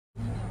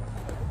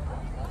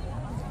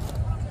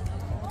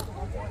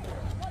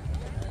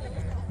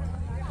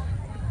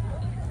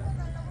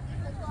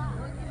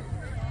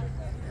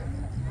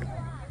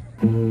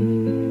To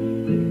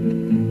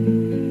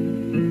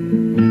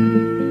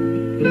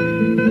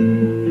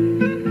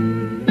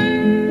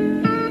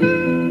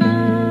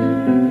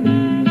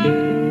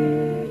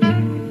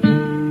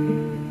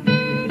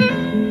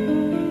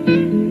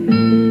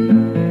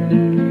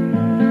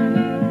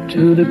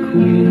the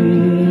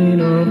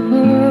Queen of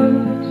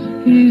Hearts,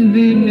 he's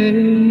the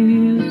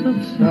ace of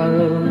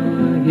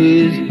sorrow.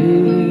 He's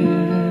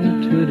here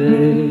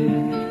today,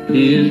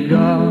 he's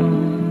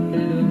gone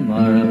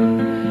tomorrow.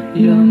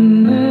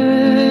 Young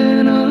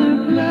men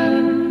are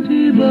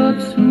plenty, but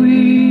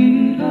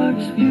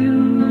sweethearts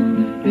few.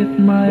 If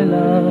my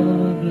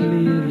love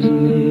leaves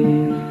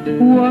me,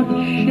 what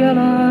shall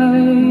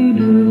I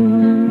do?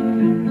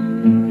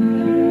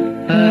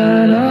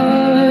 Had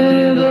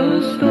I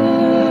the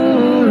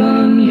store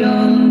on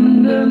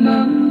yonder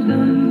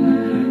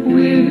mountain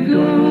with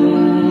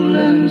gold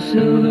and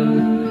silver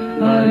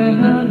I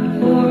had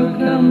for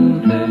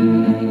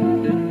camping,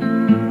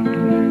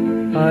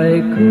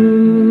 I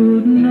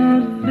could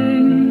not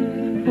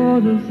think for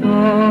the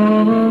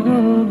thought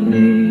of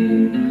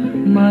thee.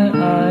 My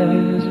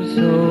eyes are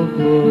so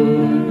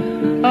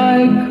full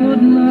I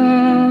could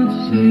not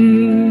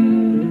see.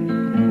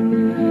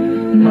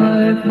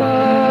 My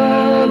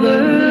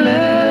father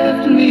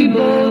left me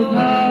both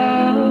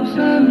house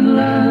and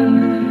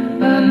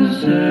land, and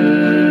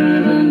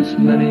servants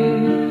many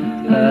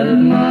at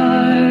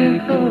my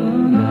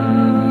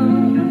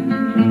command.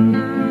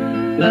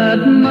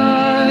 At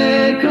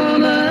my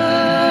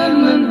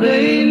commandment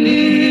they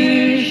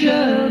near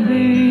shall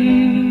be.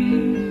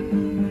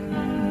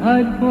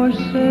 I'd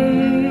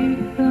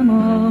forsake them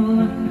all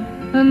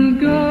and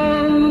go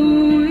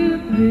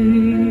with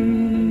thee.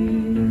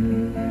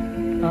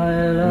 I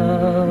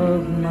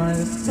love my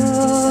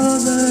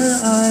father,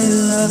 I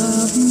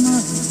love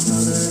my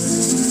mother,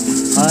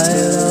 I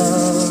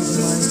love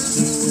my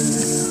sister,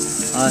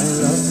 I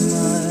love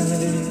my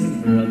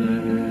brother,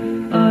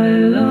 I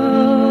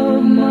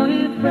love my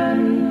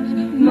friends,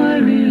 my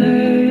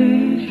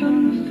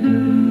relations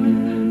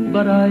too,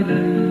 but I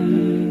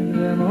leave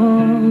them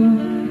all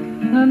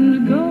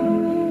and go